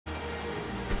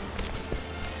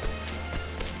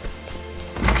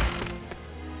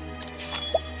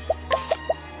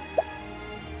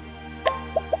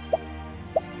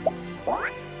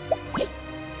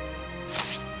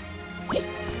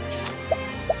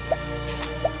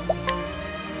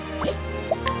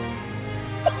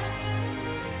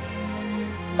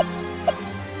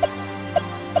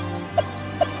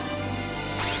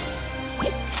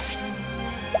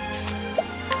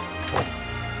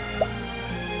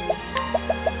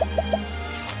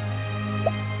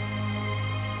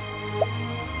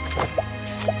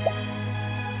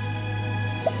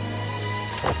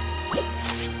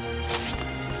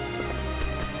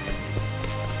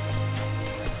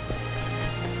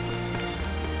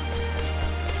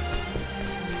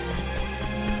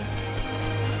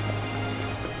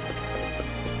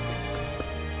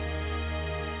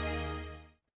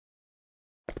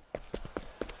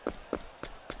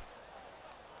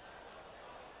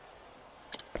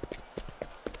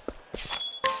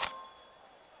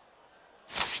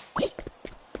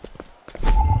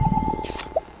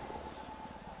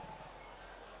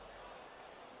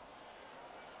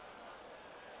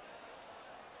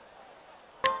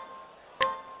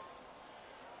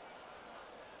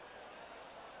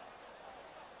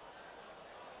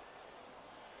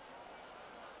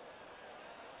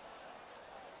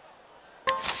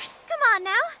on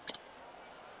now.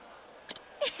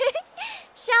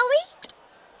 Shall we?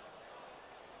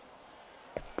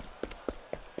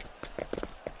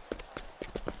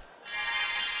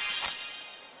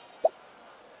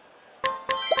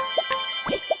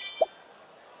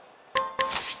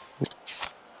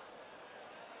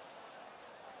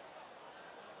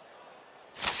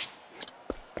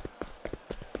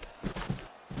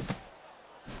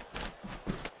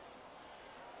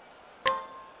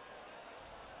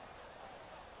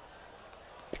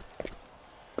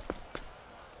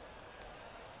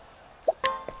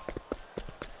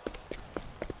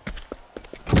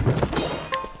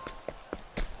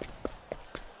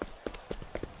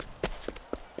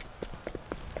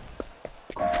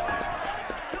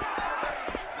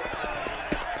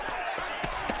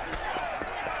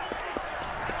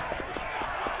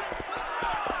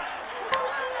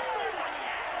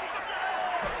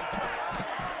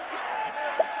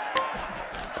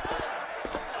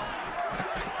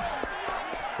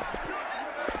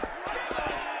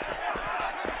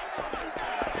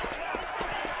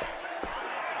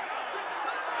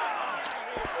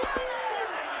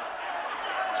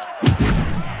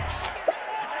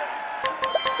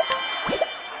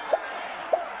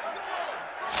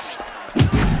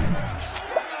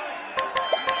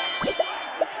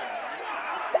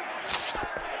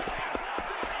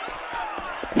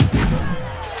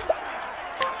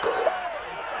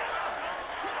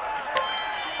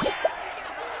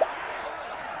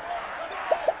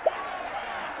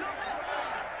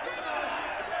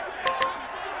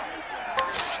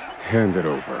 Hand it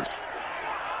over.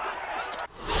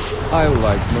 I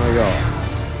like my odds.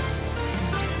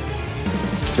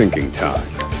 Thinking time.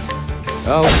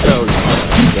 I'll tell you what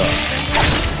I've done.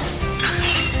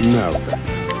 Now then,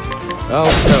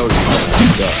 I'll tell you what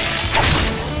I've done.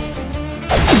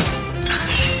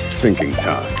 Thinking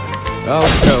time.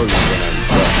 I'll tell you what I've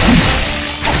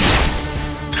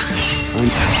done.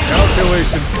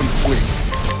 Calculations complete.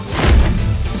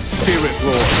 Spirit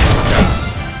Lord down.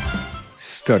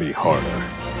 Study harder.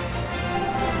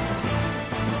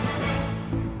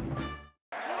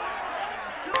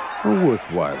 A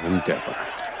worthwhile endeavor.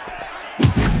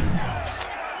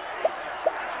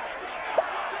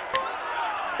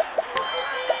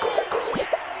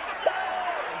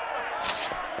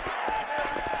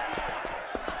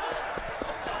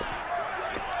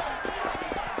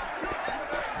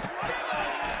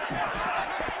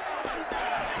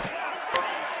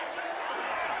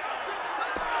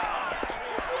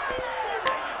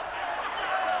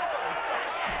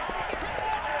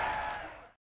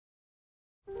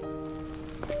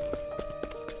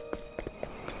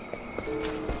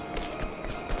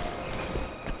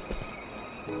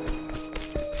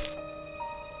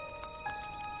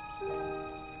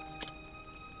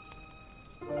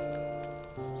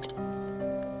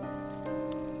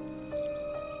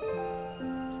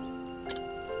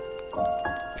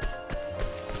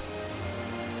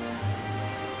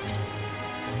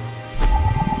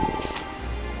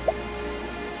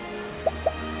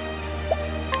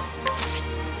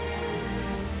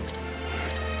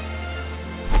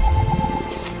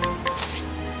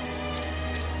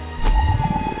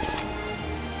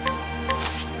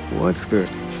 What's this?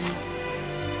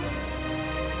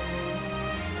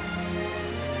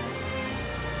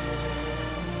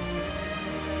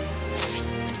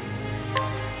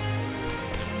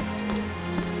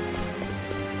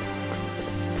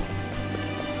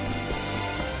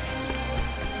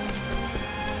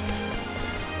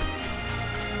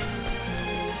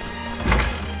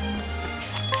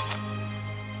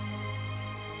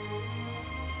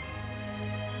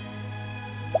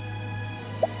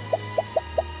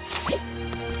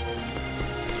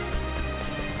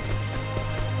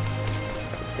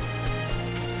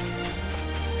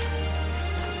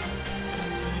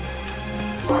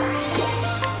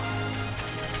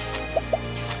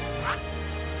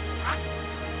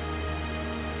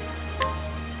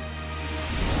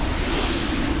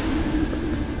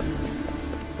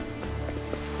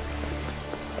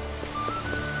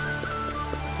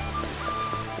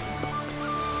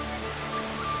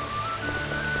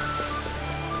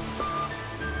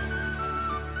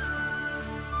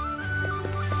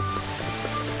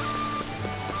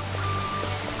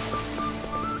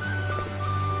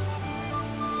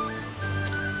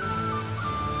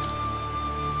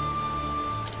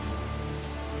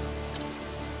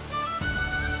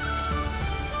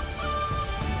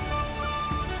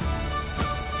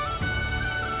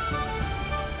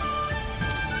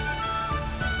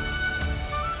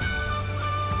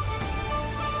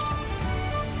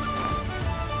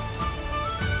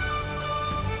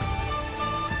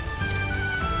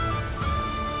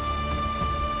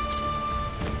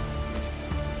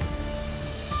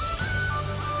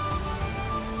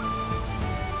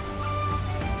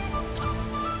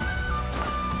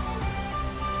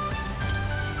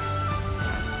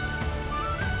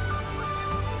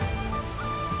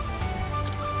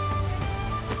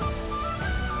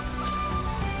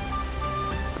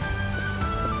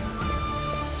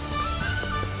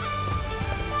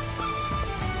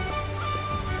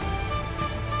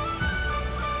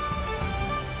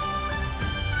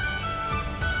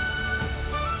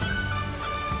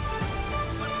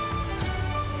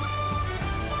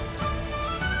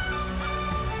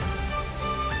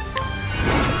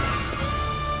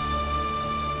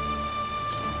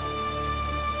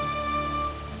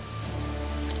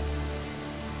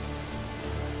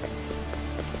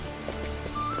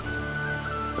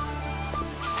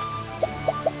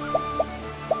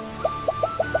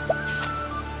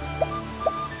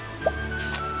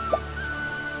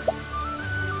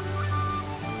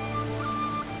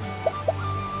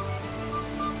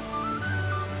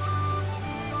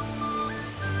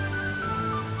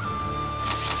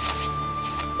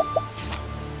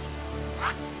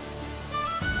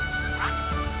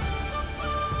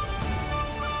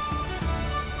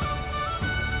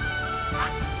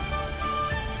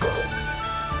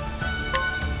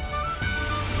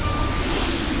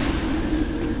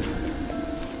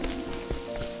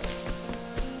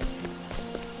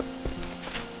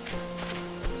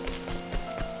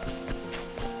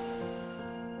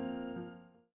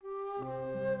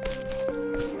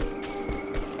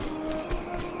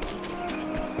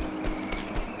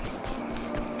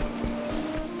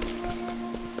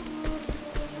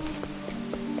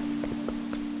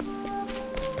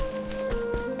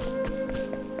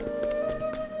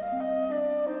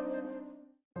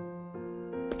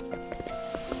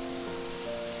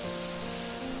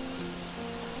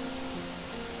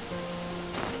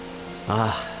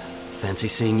 Fancy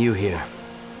seeing you here.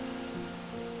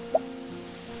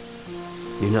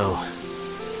 You know,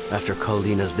 after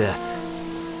Kaldina's death,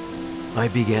 I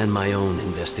began my own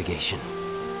investigation.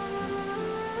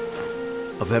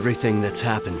 Of everything that's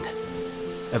happened,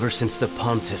 ever since the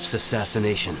Pontiff's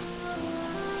assassination,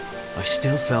 I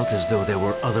still felt as though there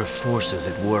were other forces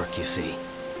at work, you see.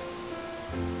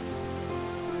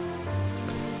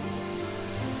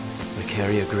 I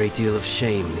carry a great deal of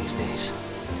shame these days.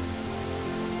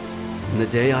 And the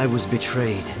day I was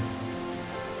betrayed,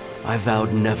 I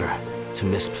vowed never to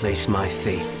misplace my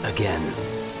faith again.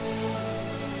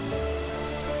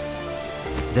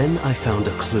 Then I found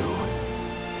a clue.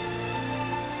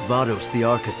 Vados, the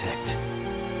architect,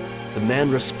 the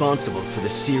man responsible for the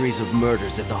series of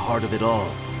murders at the heart of it all,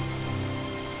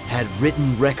 had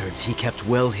written records he kept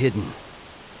well hidden.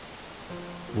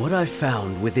 What I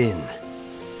found within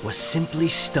was simply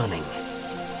stunning.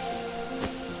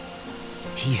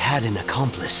 He had an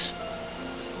accomplice.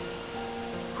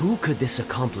 Who could this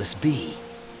accomplice be?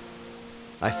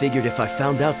 I figured if I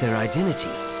found out their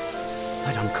identity,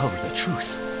 I'd uncover the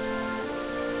truth.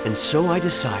 And so I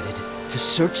decided to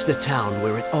search the town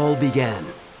where it all began.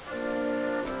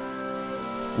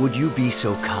 Would you be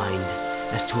so kind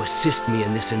as to assist me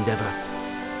in this endeavor?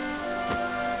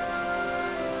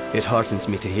 It heartens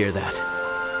me to hear that.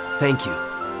 Thank you,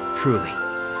 truly.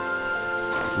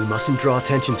 We mustn't draw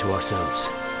attention to ourselves.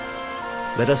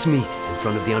 Let us meet in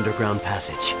front of the underground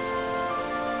passage.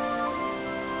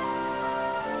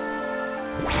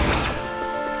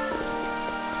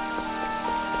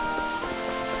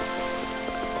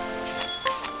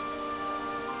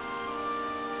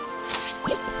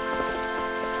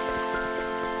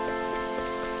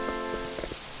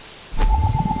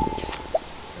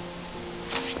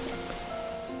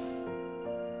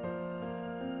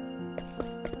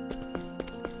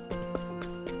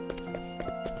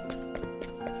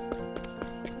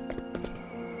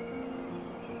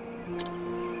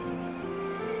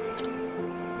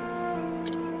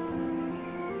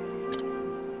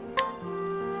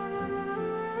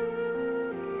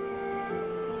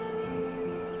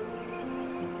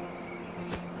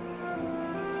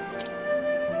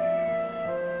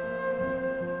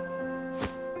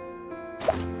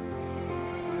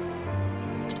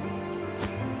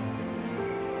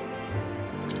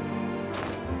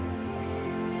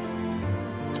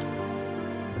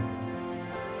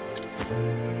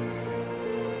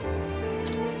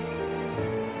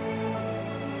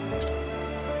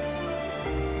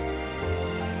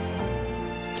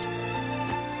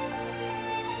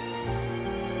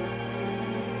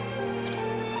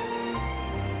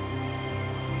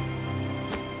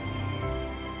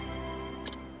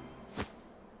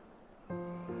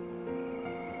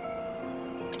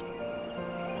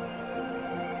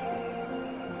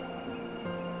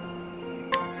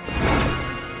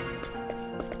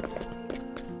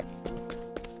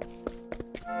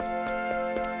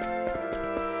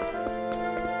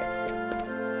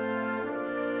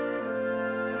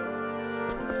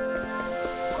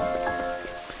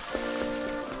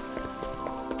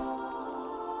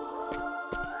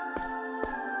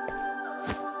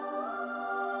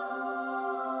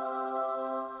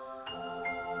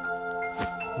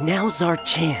 Now's our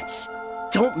chance.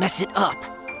 Don't mess it up.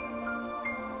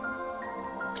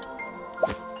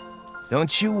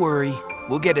 Don't you worry.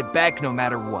 We'll get it back no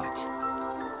matter what.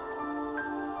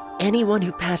 Anyone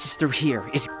who passes through here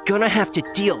is gonna have to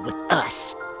deal with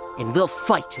us. And we'll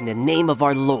fight in the name of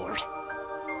our Lord.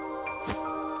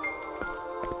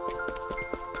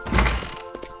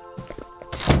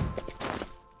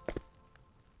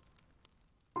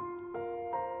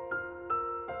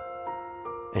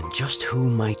 And just who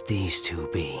might these two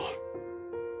be?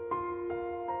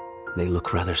 They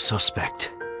look rather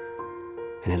suspect,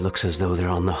 and it looks as though they're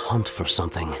on the hunt for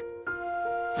something.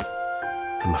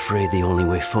 I'm afraid the only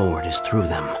way forward is through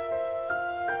them.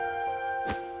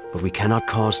 But we cannot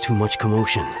cause too much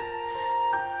commotion.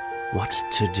 What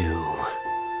to do?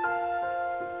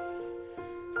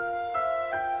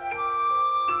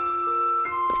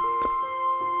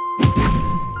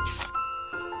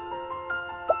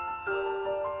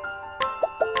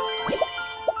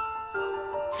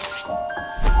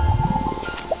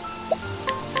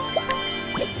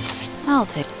 I'll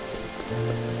take...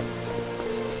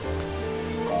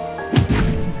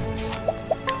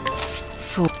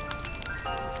 Fool.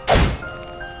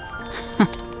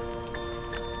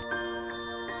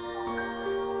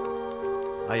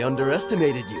 I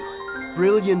underestimated you.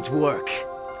 Brilliant work.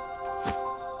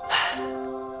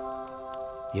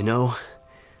 You know,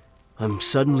 I'm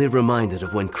suddenly reminded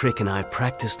of when Crick and I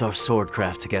practiced our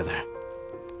swordcraft together.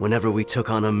 whenever we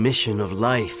took on a mission of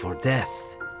life or death,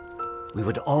 we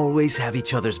would always have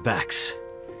each other's backs.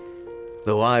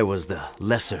 Though I was the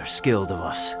lesser skilled of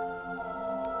us.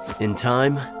 In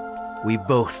time, we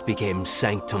both became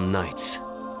Sanctum Knights.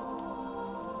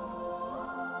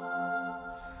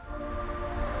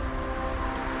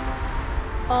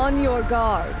 On your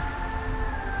guard.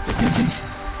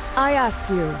 I ask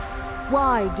you,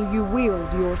 why do you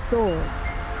wield your swords?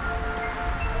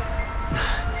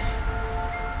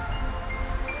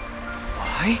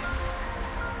 Why?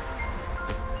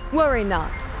 Worry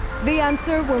not. The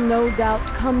answer will no doubt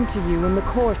come to you in the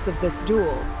course of this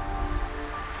duel.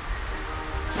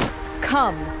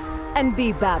 Come and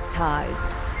be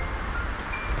baptized.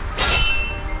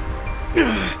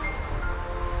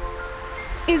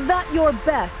 Is that your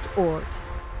best, Ort?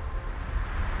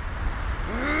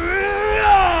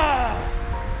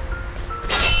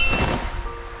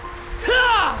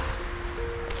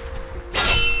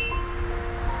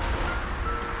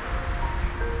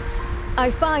 I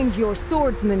find your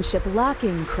swordsmanship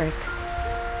lacking, Crick.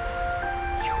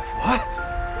 You what?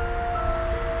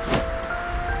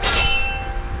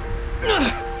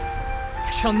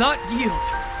 I shall not yield.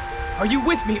 Are you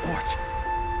with me, Ort?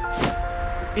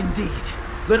 Indeed.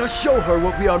 Let us show her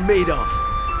what we are made of.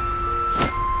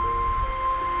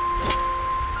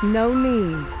 No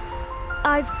need.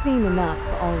 I've seen enough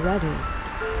already.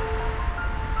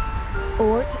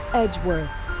 Ort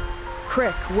Edgeworth.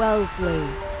 Crick Wellesley.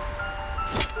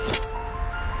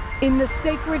 In the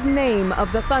sacred name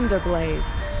of the Thunderblade,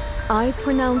 I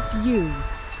pronounce you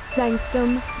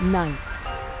Sanctum Knights.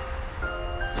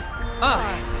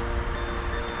 Aye.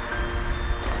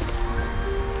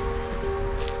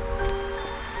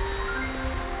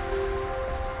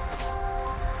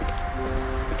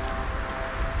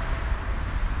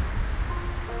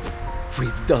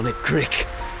 We've done it, Crick.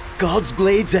 God's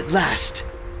blades at last.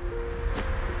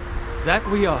 That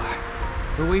we are,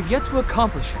 but we've yet to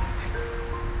accomplish anything.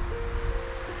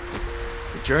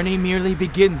 The journey merely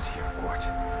begins here, Ort.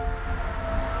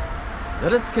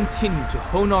 Let us continue to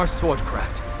hone our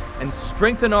swordcraft and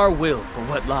strengthen our will for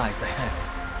what lies ahead.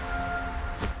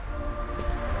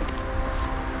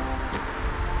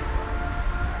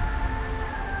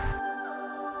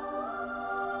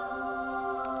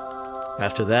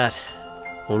 After that,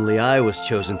 only I was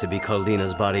chosen to be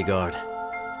Kaldina's bodyguard.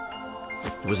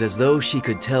 It was as though she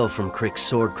could tell from Crick's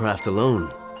swordcraft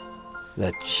alone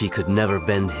that she could never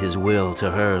bend his will to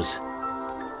hers.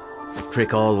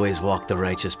 Crick always walked the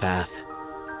righteous path,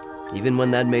 even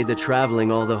when that made the traveling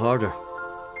all the harder.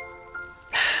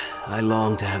 I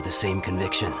long to have the same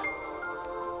conviction.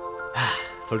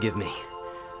 Forgive me.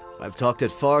 I've talked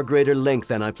at far greater length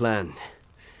than I planned.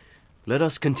 Let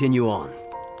us continue on.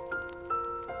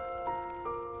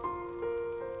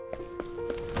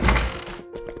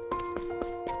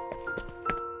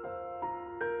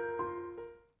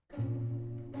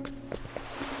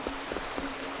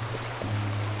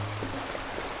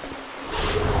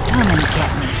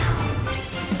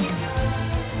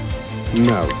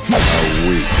 Now, are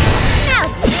we? Now,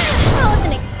 I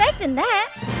wasn't expecting that.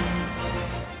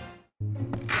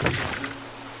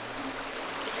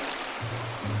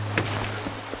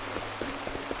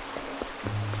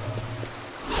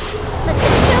 Let the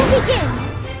show begin.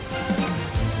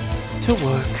 To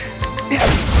work.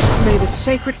 May the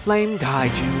sacred flame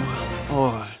guide you,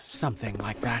 or something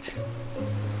like that.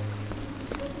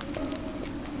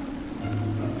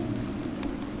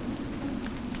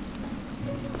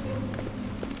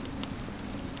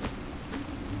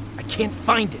 Can't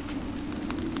find it.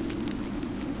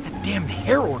 That damned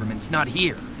hair ornament's not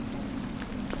here.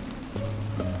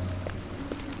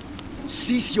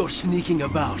 Cease your sneaking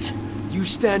about. You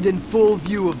stand in full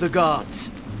view of the gods.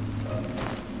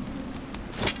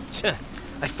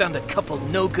 I found a couple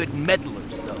no-good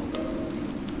meddlers, though.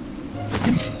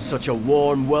 Such a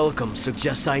warm welcome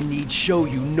suggests I need show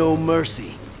you no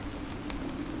mercy.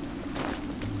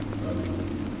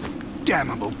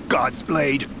 Damnable God's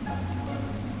blade!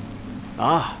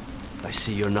 Ah, I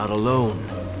see you're not alone.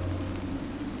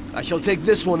 I shall take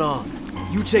this one on.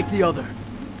 You take the other.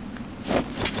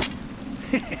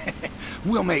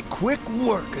 We'll make quick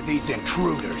work of these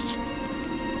intruders.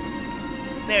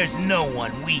 There's no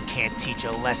one we can't teach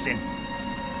a lesson.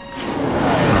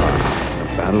 A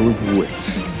battle of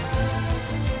wits.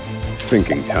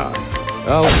 Thinking time.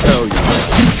 I'll tell you when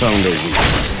I found a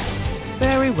weakness.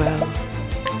 Very well.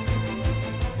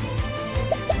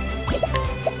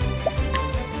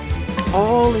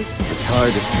 All is... The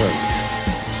tide is turning.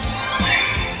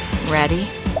 Ready?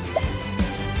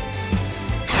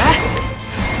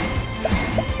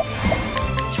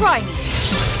 Try me.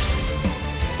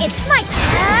 It's my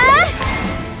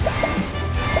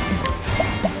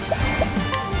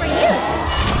for you.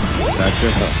 That's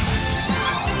it, huh?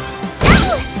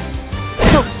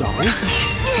 So sorry.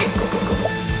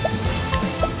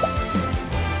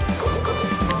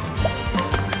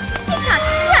 Peacock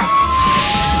strut.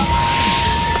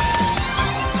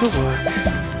 To work.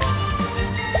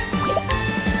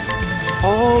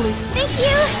 All is Thank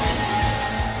you.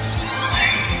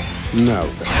 Now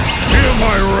then. Feel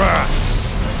my wrath!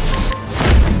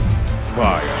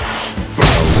 Fire.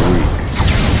 But weak.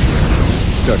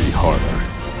 Study harder.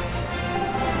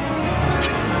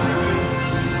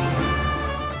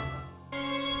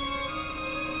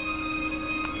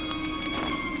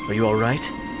 Are you all right?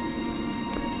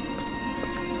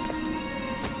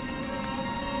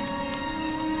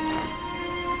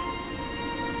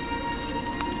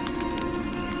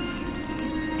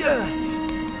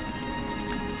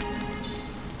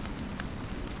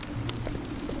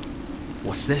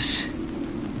 What's this?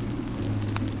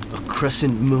 A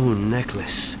crescent moon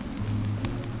necklace.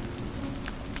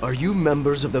 Are you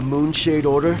members of the Moonshade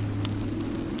Order?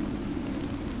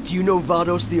 Do you know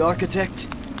Vados the Architect?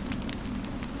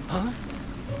 Huh?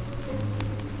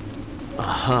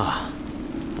 Aha.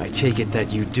 I take it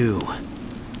that you do.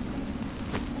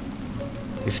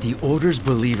 If the Order's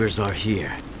believers are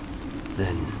here,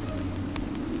 then...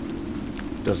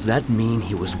 does that mean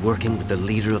he was working with the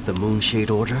leader of the Moonshade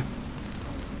Order?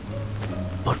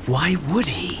 But why would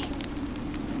he?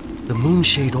 The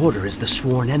Moonshade Order is the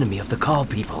sworn enemy of the Khal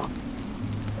people.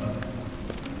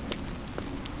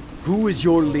 Who is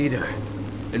your leader?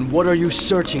 And what are you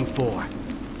searching for?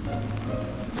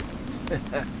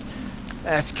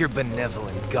 Ask your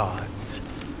benevolent gods.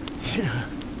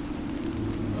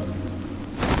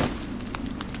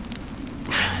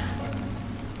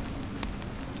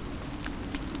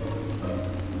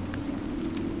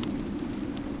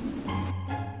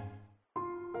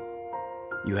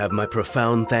 You have my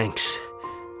profound thanks.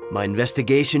 My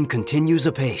investigation continues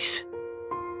apace.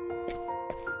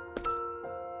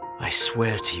 I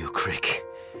swear to you, Crick,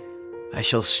 I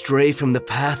shall stray from the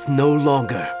path no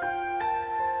longer.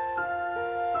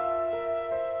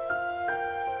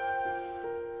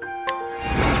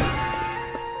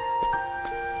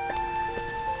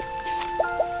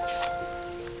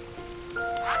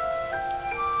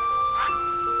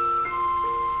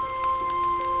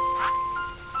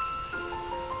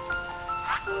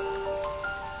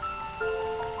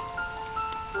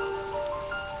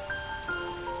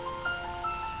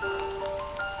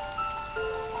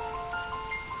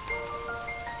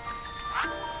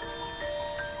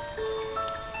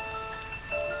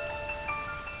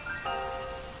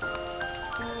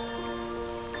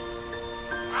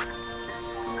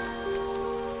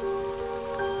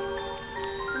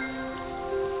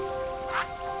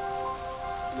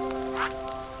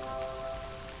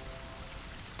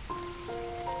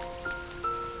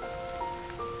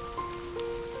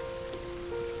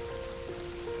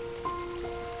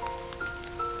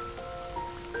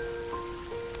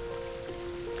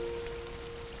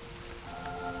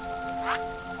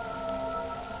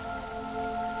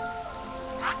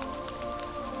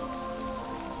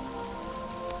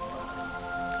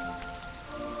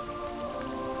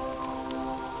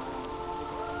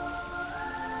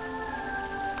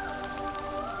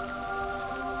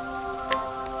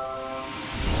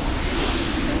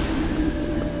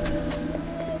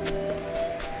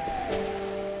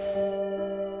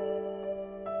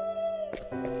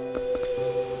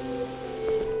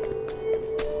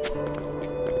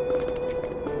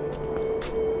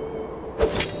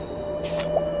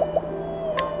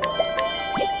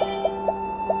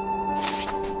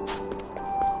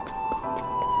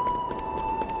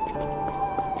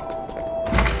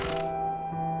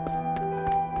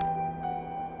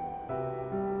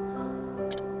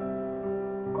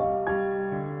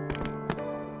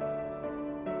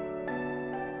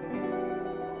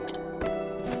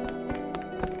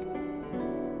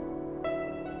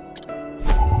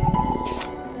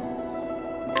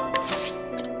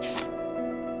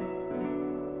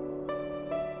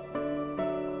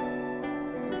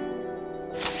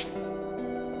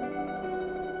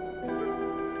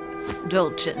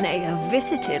 Dulcinea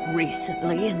visited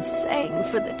recently and sang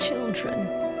for the children.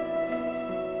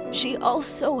 She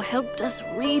also helped us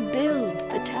rebuild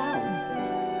the town.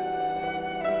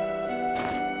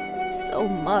 So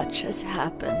much has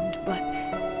happened, but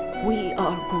we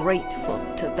are grateful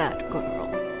to that girl.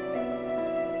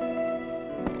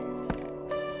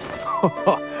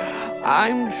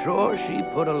 I'm sure she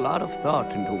put a lot of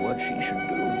thought into what she should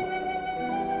do.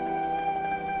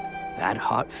 That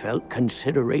heartfelt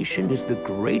consideration is the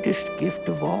greatest gift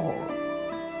of all.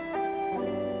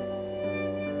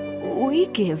 we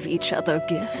give each other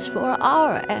gifts for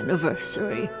our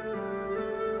anniversary.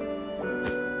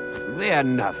 They're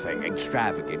nothing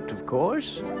extravagant, of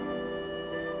course.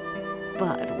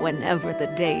 But whenever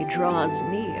the day draws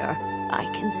near, I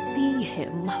can see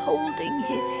him holding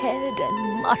his head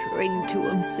and muttering to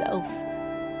himself.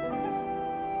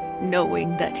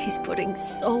 Knowing that he's putting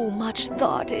so much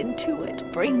thought into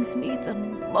it brings me the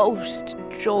most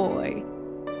joy.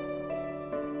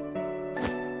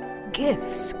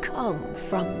 Gifts come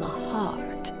from the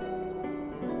heart.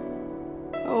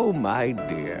 Oh, my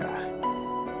dear.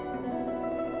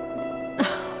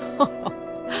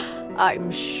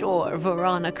 I'm sure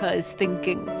Veronica is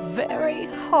thinking very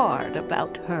hard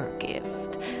about her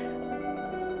gift.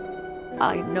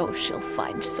 I know she'll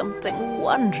find something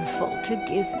wonderful to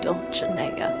give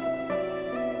Dulcinea.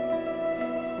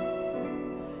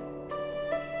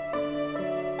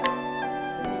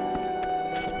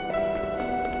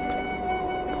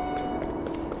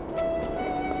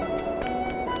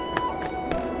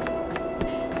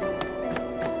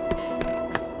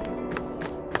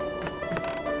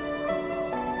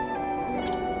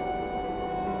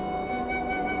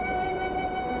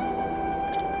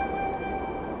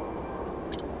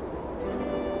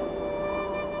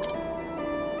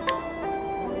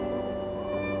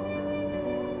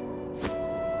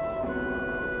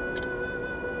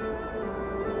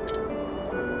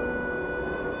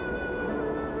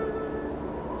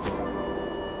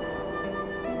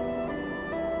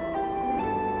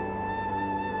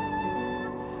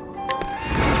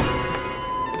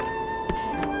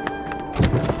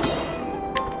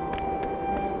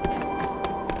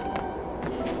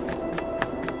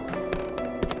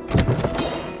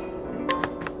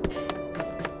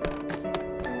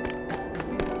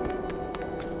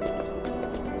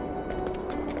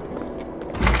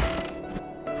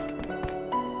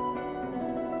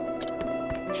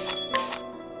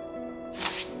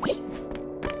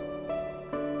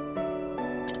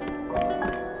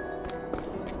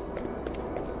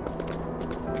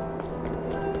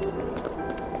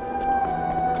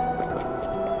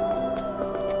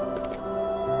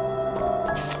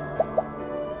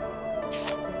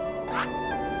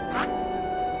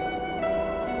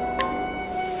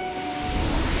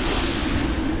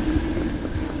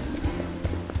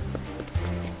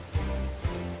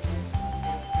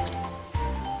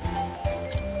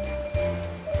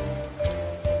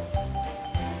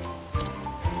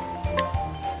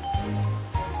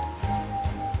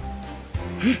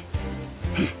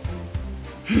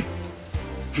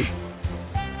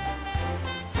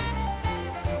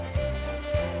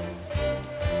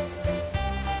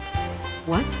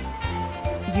 What?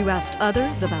 You asked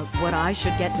others about what I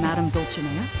should get Madame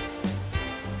Dulcinea?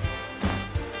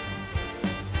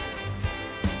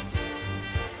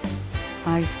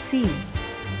 I see.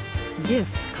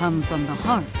 Gifts come from the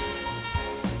heart.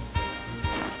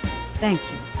 Thank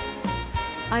you.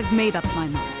 I've made up my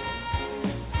mind.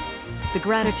 The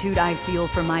gratitude I feel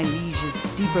for my liege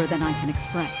is deeper than I can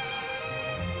express.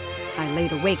 I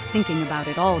laid awake thinking about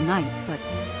it all night, but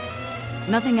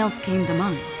nothing else came to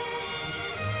mind.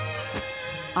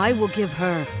 I will give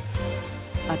her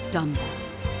a dumbbell.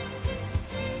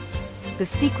 The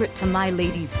secret to my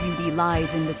lady's beauty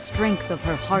lies in the strength of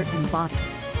her heart and body.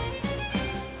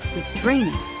 With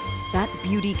training, that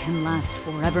beauty can last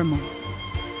forevermore.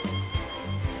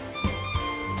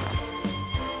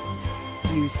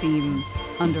 You seem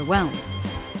underwhelmed.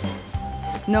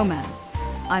 No, madam.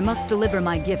 I must deliver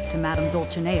my gift to Madame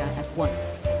Dulcinea at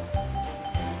once.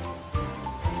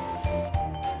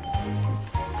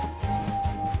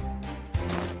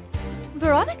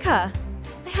 Veronica!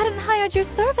 I hadn't hired your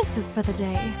services for the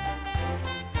day.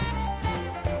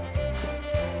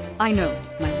 I know,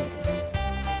 my lady.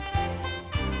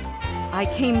 I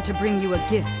came to bring you a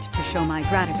gift to show my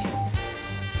gratitude.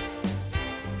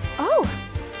 Oh,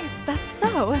 is that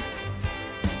so?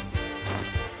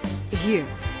 Here.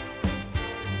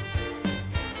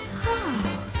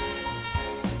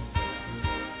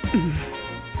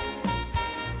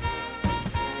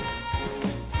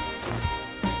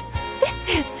 This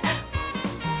is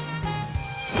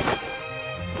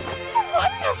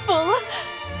wonderful!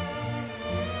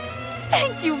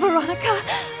 Thank you, Veronica.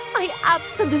 I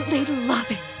absolutely love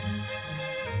it.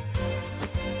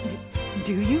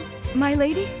 Do you, my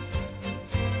lady?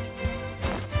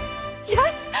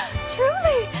 Yes,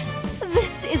 truly.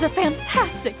 This is a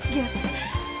fantastic gift.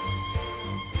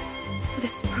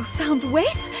 This profound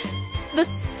weight, the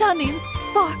stunning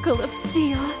sparkle of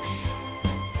steel.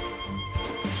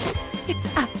 It's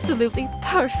absolutely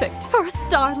perfect for a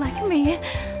star like me.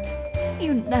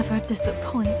 You never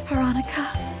disappoint, Veronica.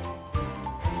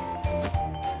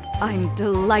 I'm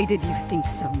delighted you think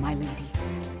so, my lady.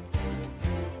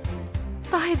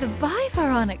 By the by,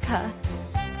 Veronica.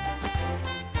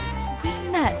 We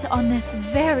met on this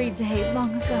very day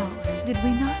long ago, did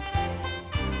we not?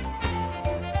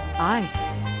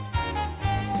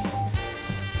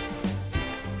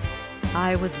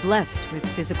 I was blessed with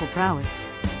physical prowess.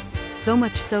 So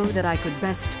much so that I could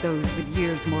best those with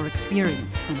years more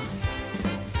experience than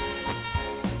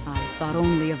I thought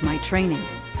only of my training,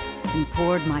 and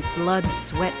poured my blood,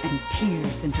 sweat, and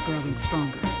tears into growing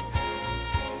stronger.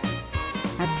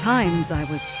 At times, I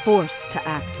was forced to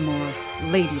act more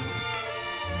ladylike.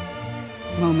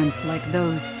 Moments like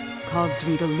those caused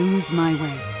me to lose my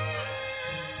way.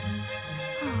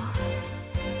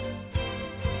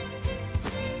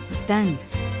 But then,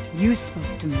 you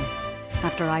spoke to me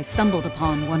after I stumbled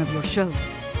upon one of your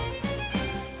shows.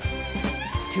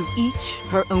 To each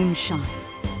her own shine,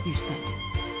 you said.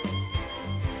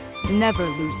 Never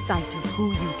lose sight of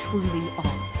who you truly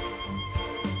are.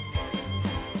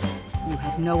 You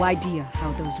have no idea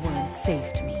how those words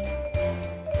saved me.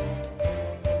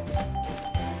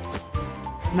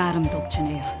 Madam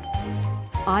Dulcinea,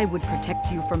 I would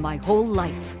protect you for my whole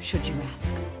life, should you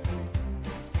ask.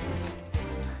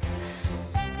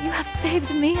 You have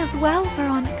saved me as well,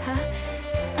 Veronica,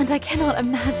 and I cannot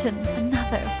imagine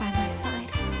another by my side.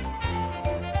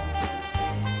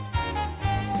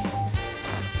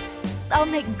 I'll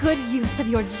make good use of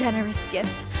your generous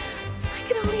gift. I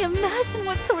can only imagine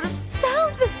what sort of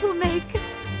sound this will make.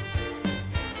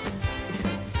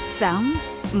 Sound,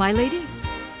 my lady?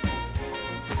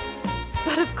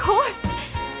 But of course!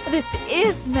 This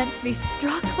is meant to be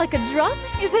struck like a drum,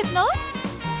 is it not?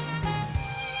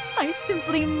 I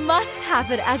simply must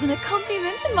have it as an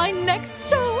accompaniment in my next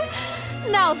show.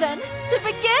 Now then, to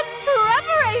begin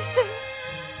preparations!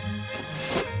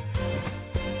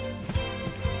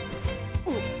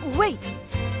 Wait!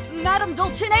 Madam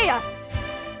Dulcinea!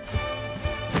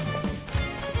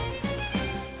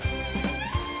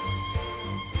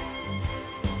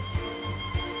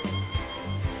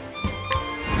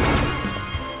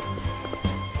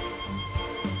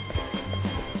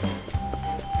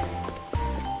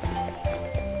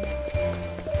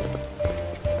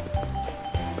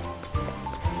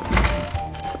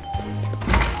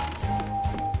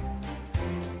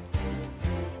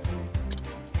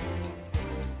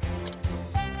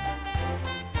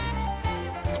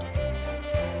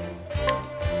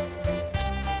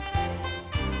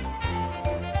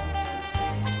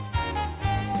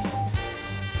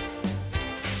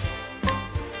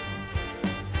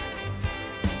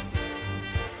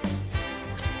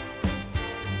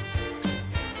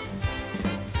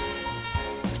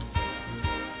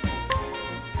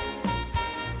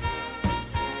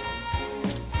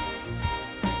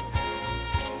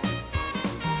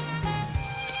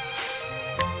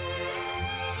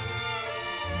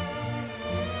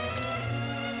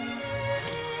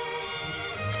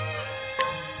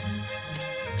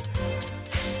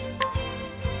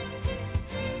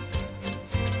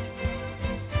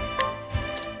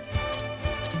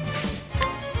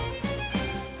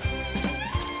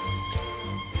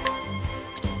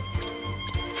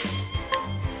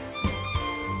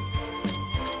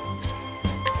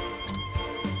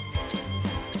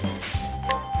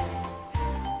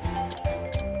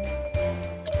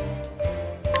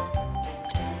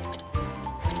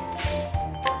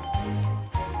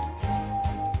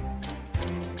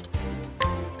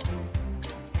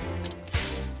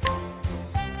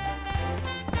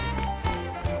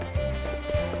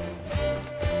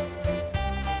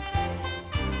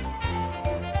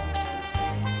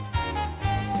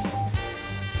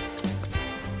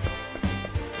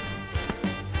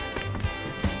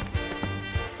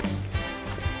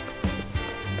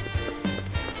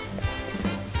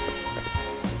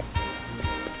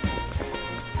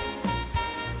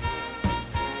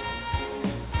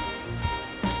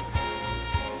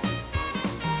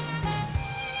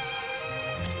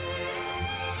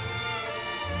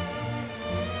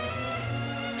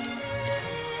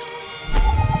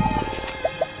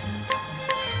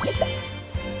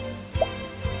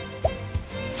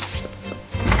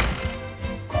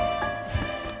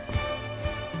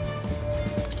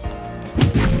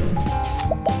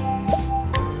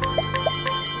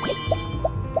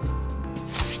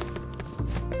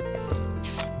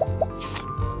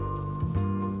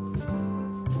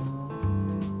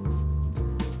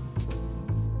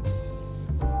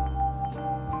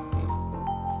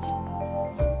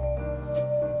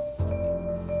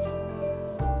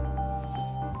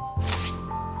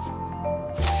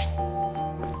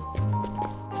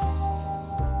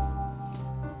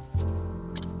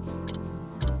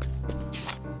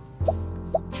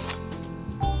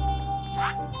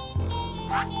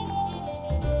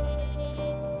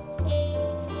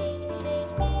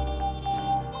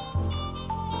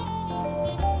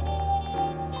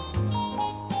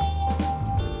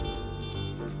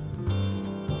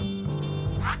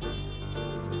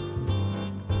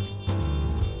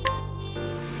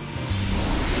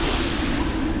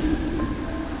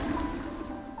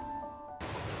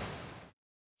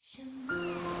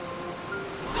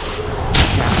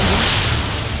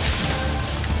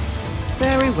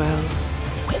 Very well.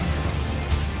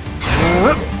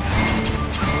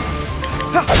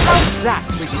 How's that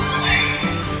for you?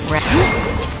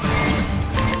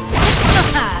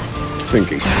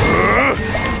 Thinking.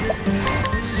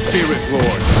 Spirit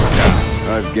Lord.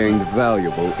 I've gained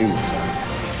valuable insight.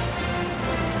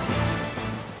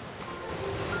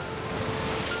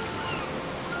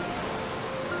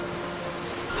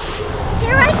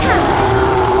 Here I come!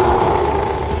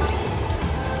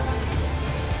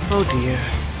 Oh dear.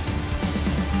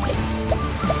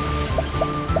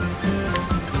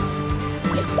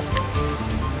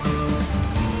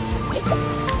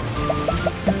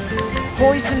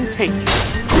 Poison take you.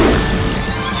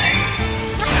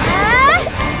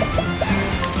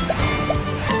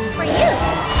 For you!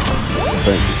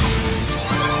 Thank you.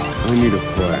 I need a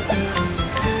plan.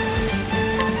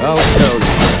 I'll tell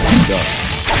you when I'm done.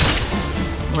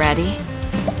 Ready?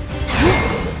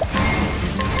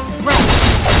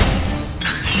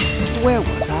 Where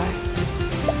was I?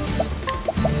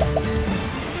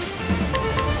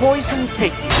 Poison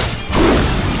take you.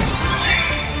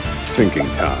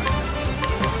 Thinking time.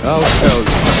 I'll tell you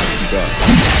when I'm done.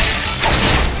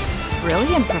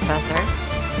 Brilliant, Professor.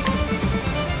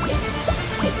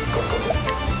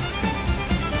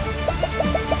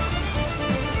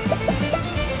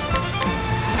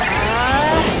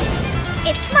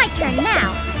 It's my turn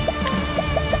now.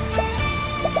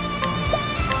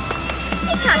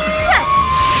 Peacock's strut.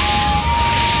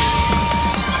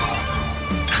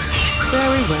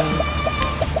 Very well.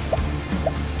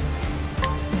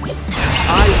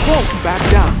 I won't back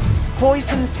down.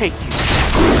 Poison take you.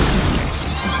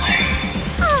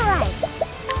 All right.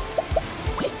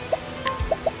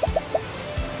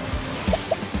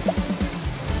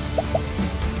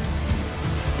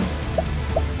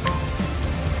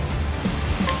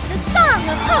 The Song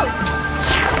of Hope.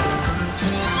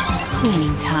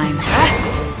 Cleaning time.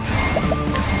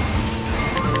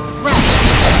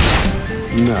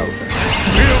 Now then.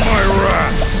 Feel my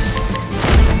wrath!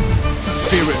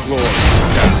 Spirit Lord.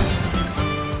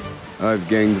 I've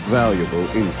gained valuable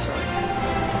insight.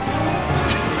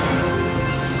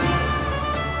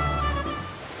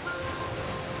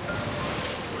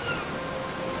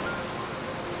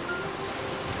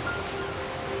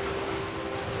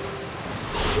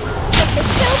 Let the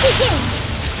show begin.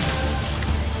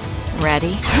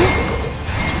 Ready?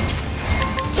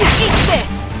 Eat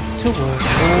this! To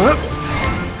work.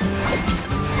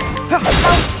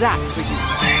 How's that for you?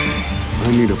 I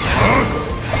need a plan.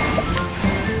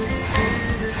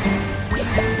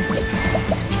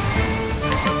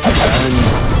 And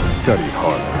study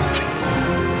harder.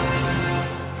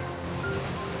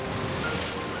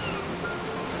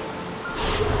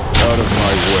 Out of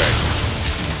my way.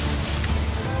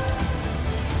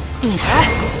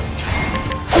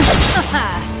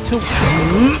 To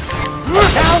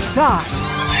now die.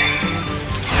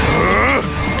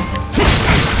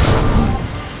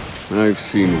 I've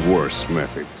seen worse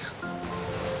methods.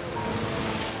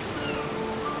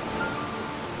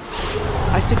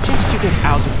 I suggest you get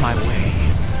out of my way.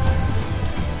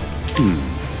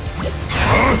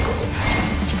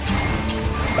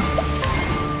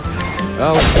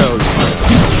 I'll tell you.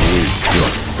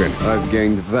 You're finished. I've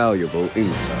gained valuable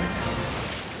insight.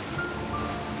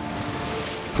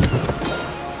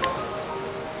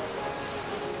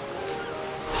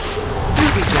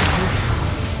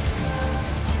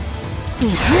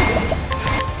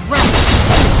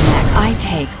 I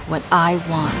take what I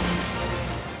want.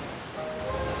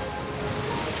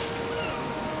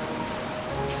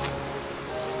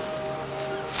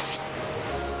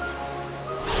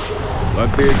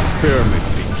 Let the experiment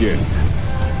begin.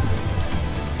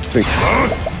 Think.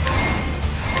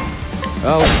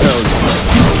 I'll tell you.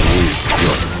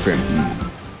 You're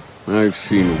finished. I've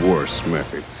seen worse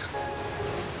methods.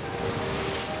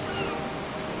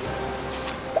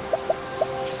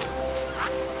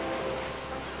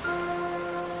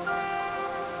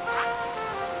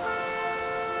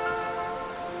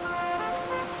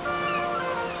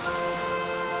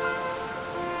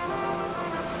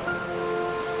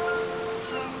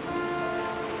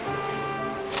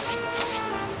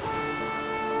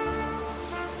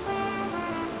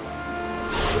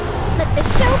 Let the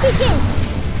show begin.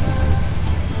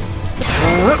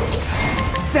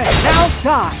 Then now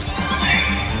die!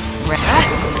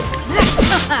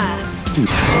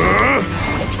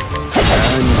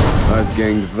 And I've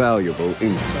gained valuable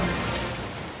insights.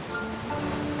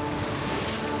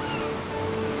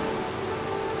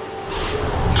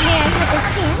 May I have this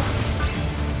dance?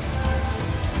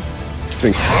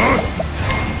 Think.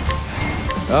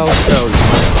 I'll tell you.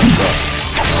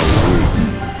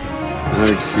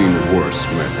 I've seen worse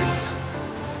methods.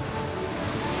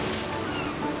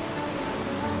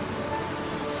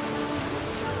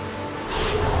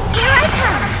 Here I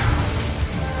come!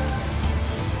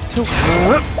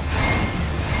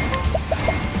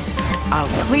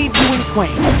 I'll cleave you in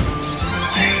twain.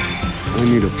 I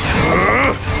need a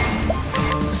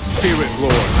Spirit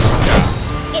Lord.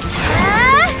 It's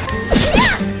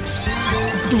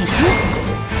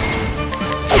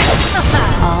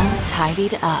All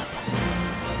tidied up.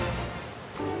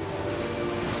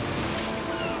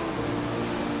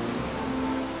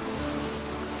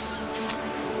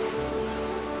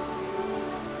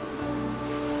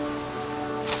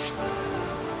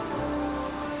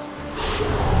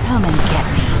 Come and get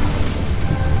me.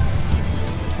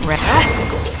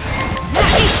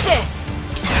 Eat this!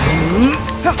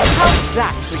 How's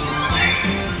that for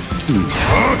you?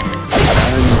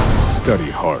 And study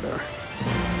harder.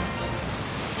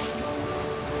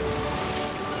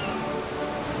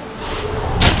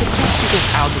 I suggest you get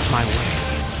out of my way.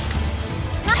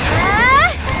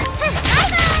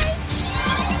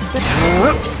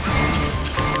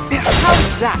 How's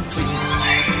that for you?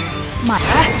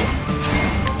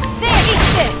 There, eat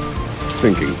this!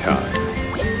 Thinking time.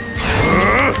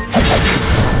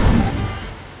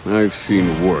 I've seen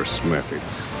worse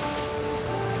methods.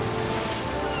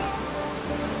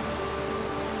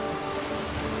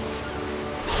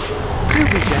 Do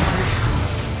be gentle.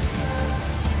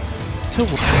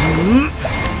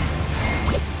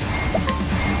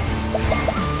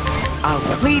 I'll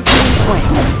cleave you in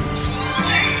twain.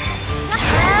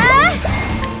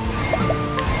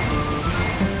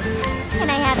 Can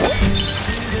I have this?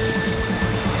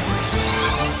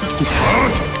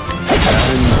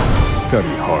 And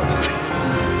study harder.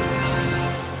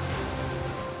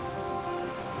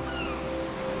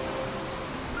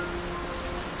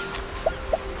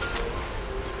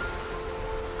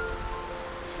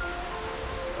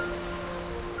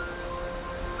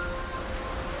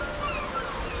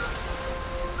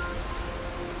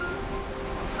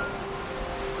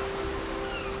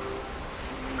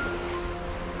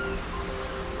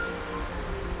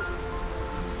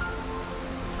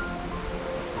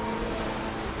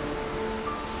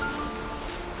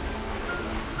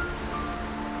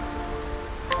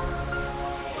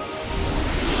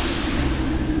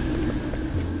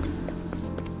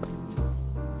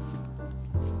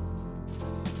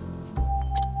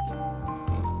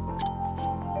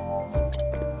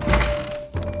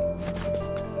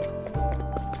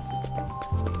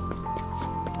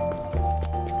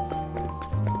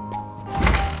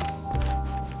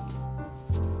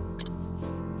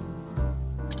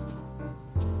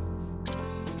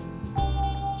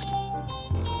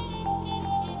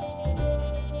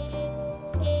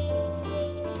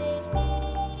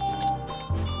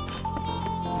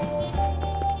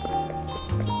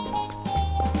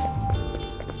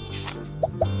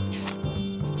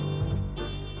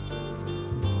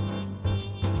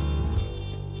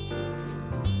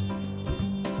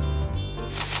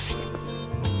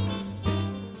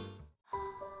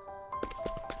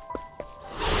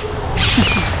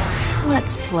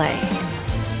 Let's play.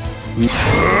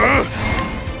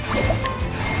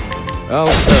 I'll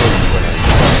tell you when I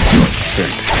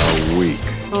think how weak.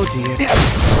 Oh dear.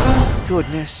 Oh,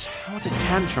 goodness. What a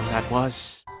tantrum that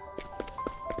was.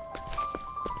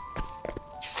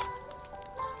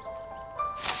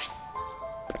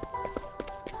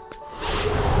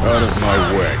 Out of my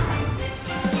way.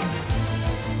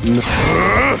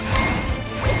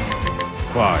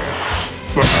 Fire.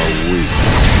 How weak.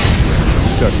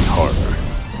 Study harder.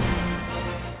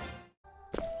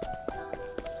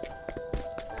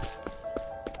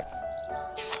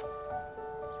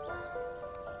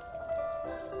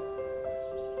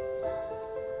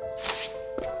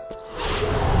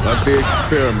 Let the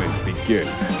experiment begin.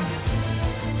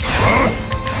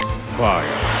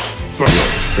 Fire. You're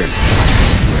finished.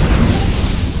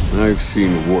 I've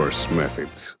seen worse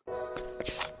methods.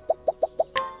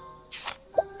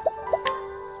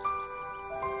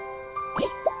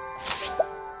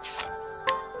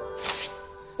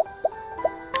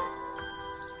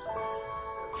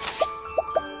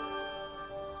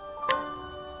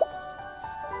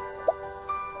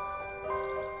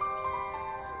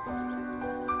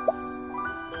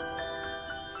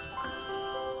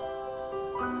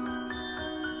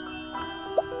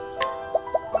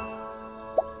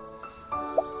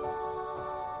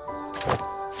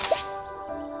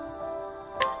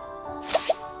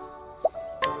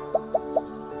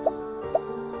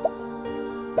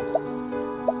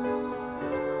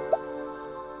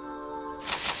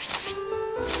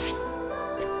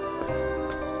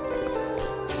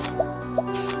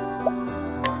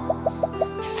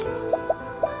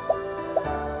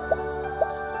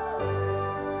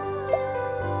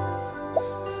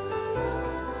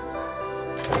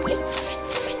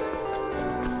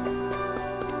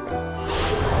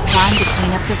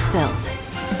 the filth.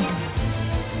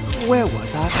 Where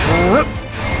was I?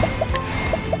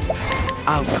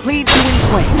 I'll cleave you in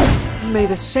twain. May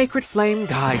the sacred flame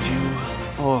guide you,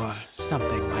 or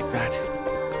something like that.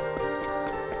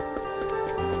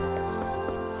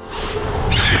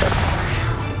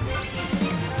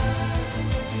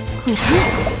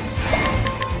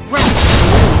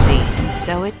 Easy, and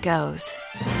so it goes.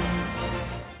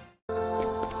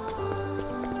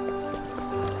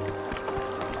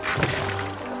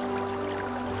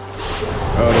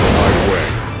 Out of my way.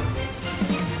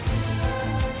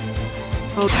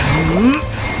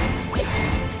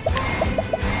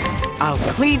 I'll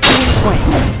cleave you in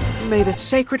twain. May the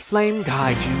sacred flame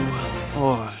guide you,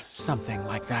 or something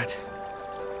like that.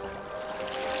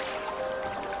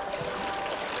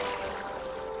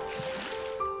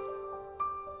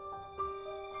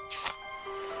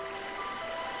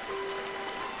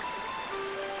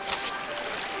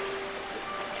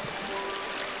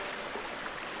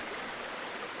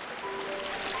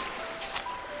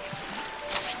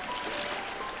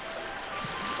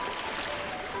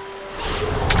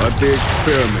 Let the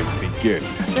experiment begin.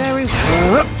 Very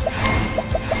well.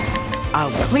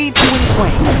 I'll cleave you in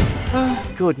twain. Oh,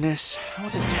 goodness.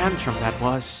 What a tantrum that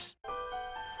was.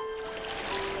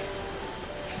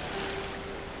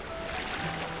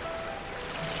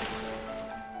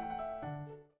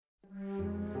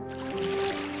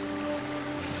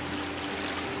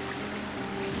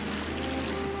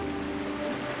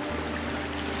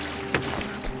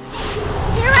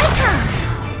 Here I come!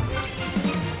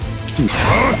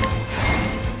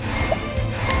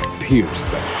 Pierce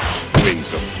them.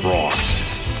 Wings of frost.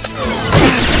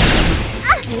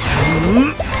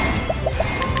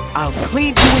 I'll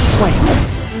cleave you in twain.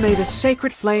 May the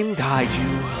sacred flame guide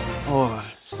you, or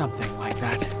something like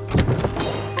that.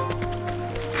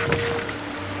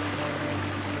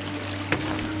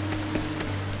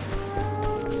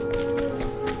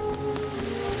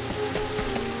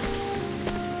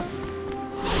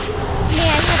 May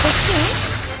I have this chance?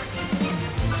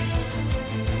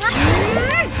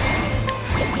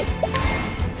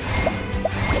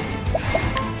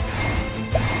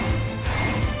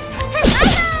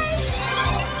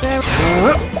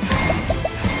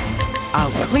 I'll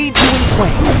cleave you in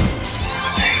twain.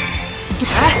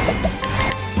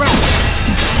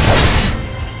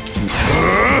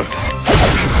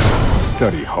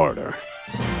 Study harder.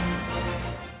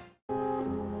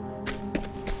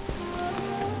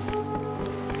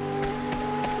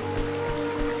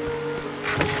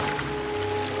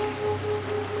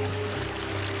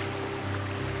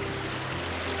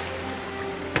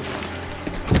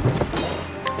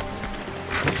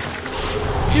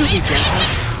 Do be gentle.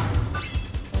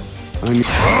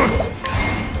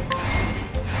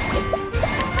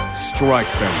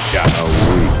 Strike them down.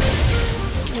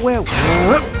 Where?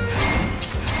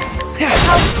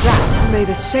 How's that? May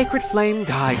the sacred flame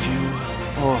guide you,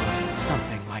 or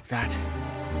something like that.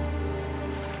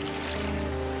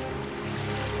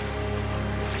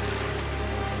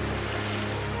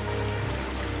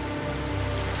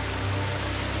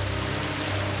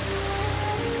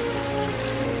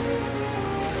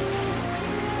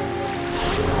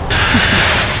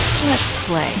 Let's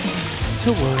play.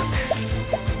 To work.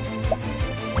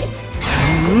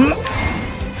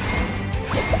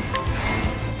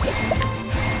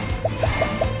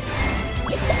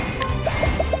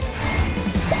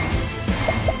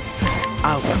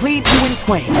 I'll cleave you in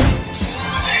twain.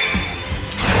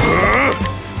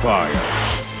 Fire.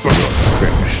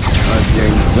 Finished. I've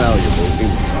gained valuable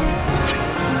insights.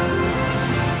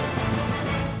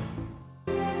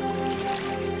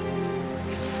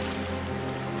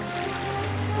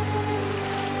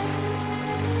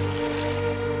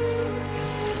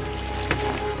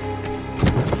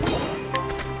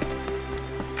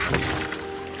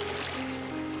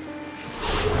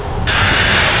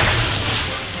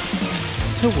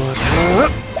 To work.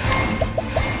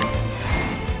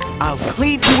 I'll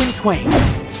cleave you in twain.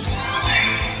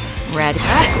 Ready?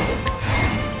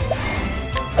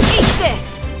 Eat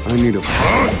this! I need a...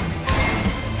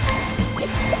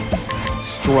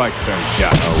 Strike them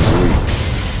down.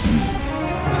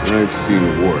 I've seen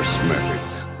worse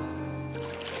methods.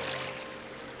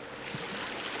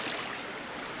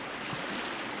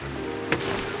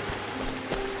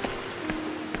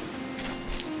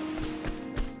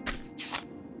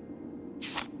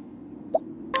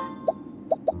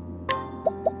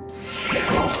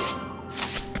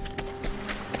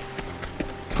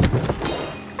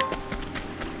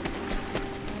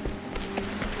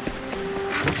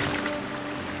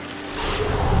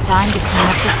 Time to clean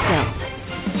up the filth.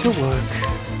 To work.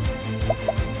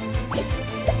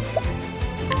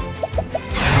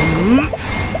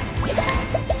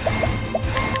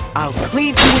 I'll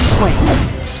cleave you in twain.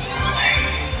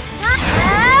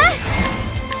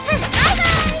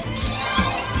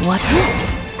 What?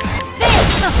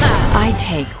 I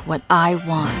take what I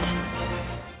want.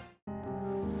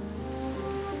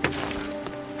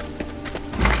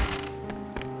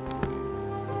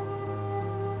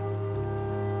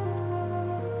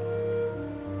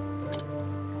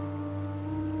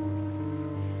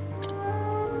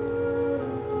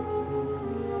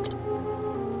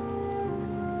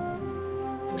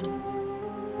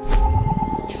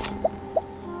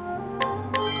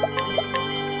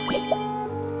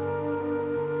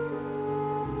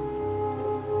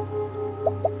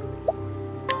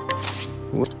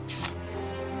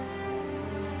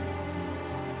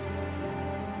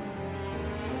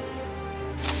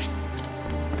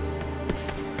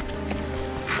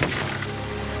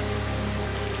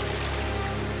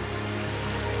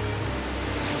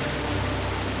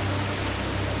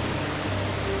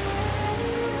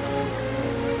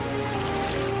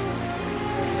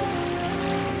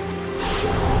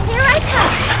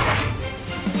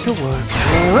 To work.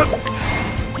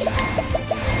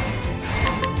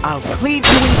 I'll cleave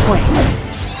you in twain.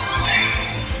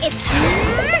 It's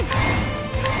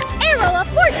Arrow of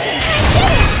Fortune! I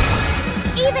did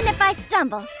it! Even if I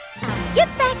stumble, I'll get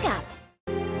back up.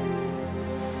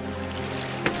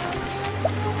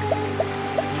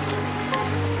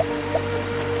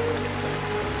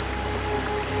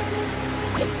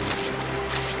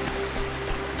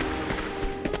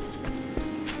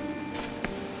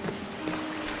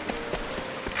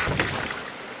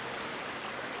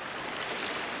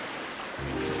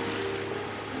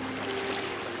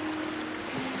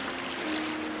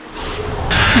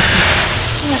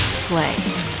 Let's play.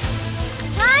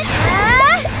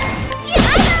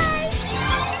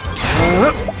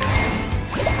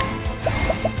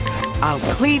 I'll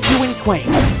cleave you in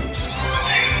twain.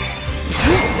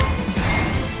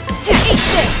 Take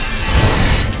this!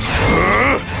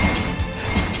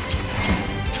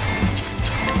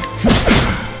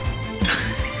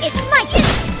 It's my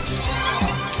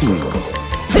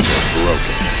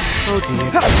Broken. Oh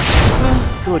dear. Oh,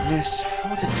 goodness,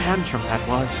 what a tantrum that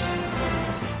was.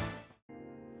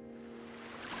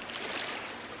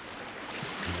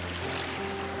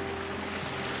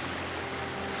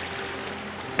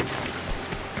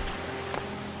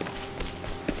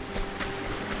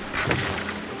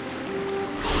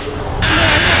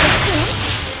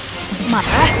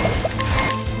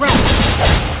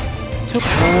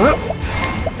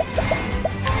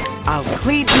 I'll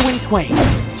cleave you in twain.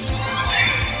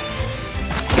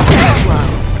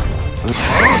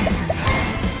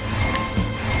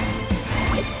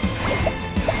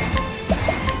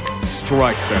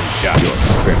 Strike them down. You're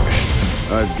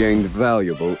finished. I've gained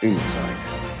valuable insight.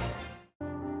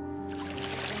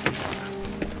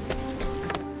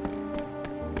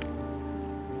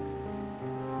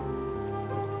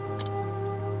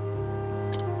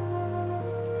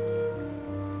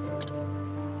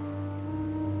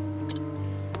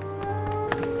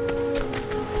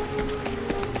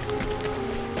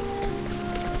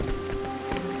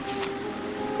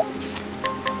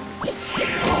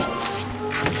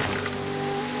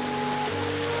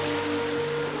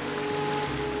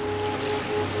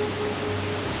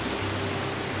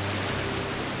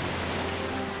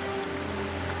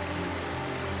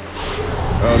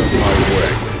 Out of my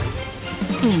way.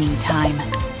 Cleaning time.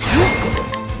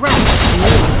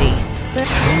 Easy.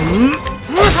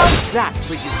 How's that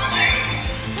for you?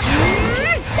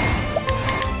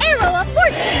 Arrow of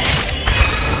Fortune!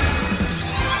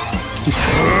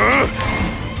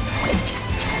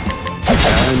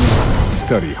 And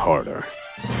study harder.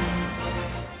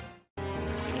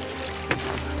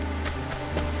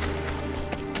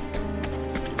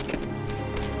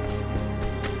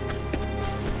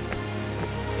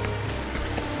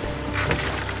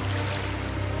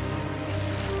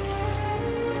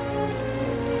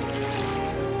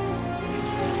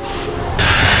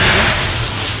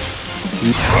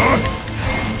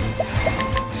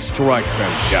 Strike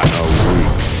them down.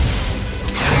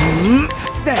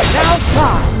 There, now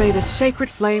fly! May the sacred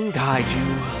flame guide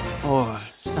you, or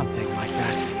something like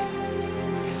that.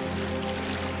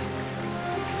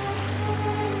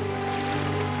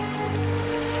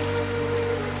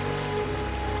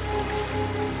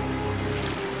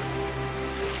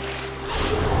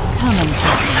 Come and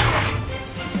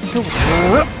To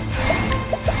work.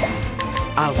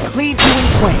 I'll cleave you in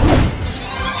twain.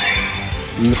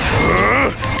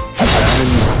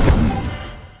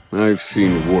 I've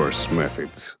seen worse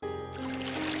methods.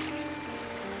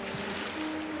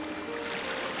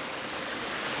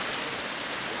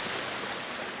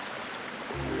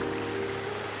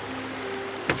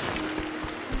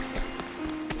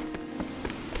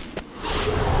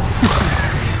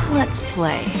 Let's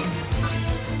play.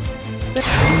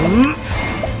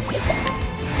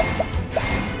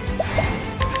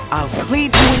 I'll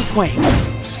cleave you in twain.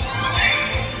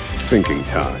 Thinking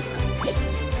time.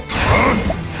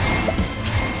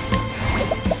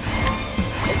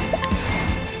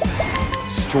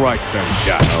 Strike them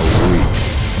down. How weak.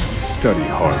 Study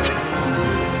harder.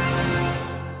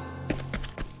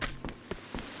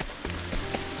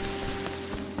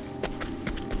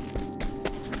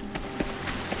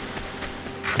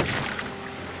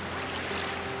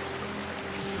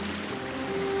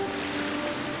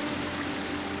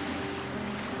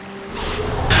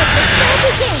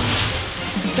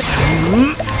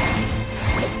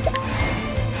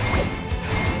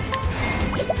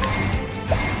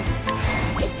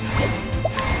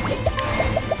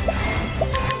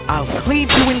 I'll cleave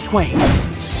you in twain.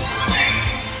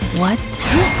 What?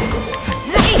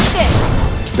 Eat this!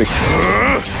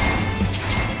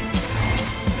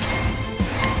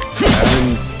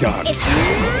 And done. It's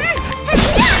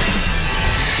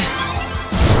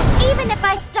even if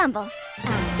I stumble,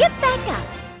 I'll get back up.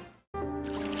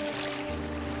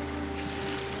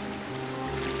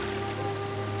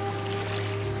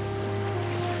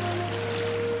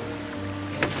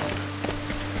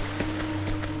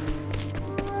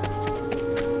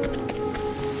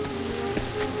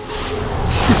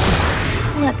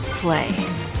 Let's play.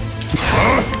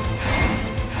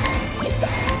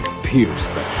 Pierce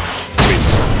them.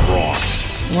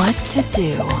 What to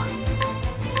do?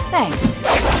 Thanks.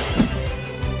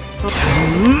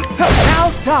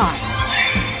 Now die!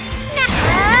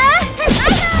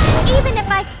 Even if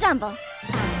I stumble,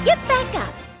 I'll get back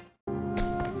up.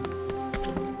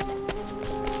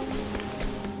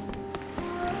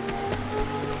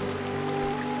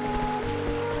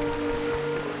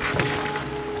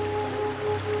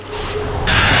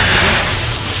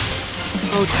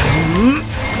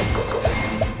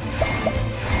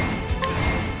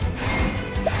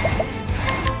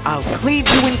 I'll cleave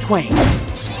you in twain.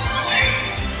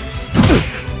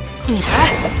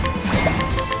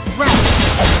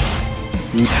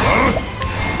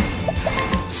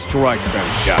 Strike them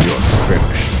down. You're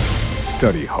finished.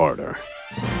 Study harder.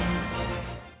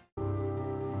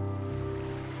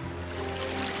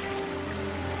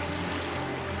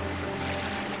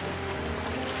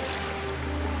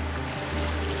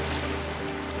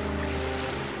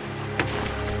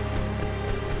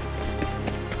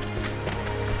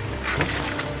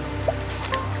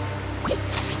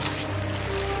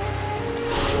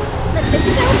 Let the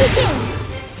show begin.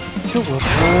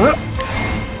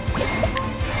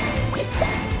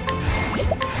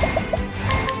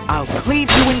 I'll cleave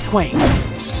you in twain.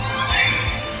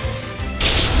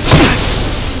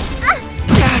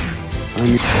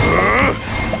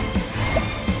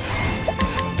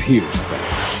 Pierce them.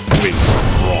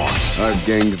 I've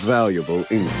gained valuable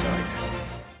insight.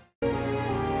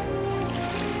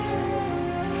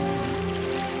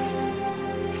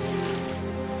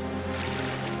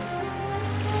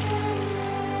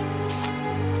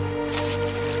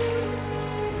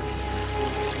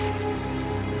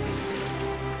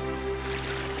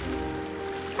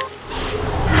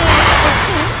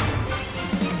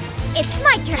 It's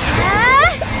my turn.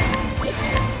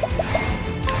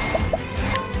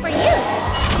 For you.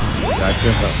 That's a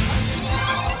help.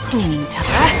 Cleaning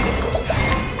time.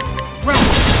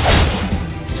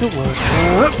 To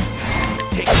work.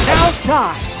 Take now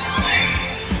die.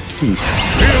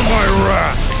 Feel my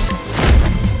wrath!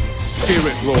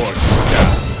 Spirit Lord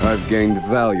staff. I've gained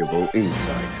valuable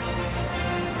insight.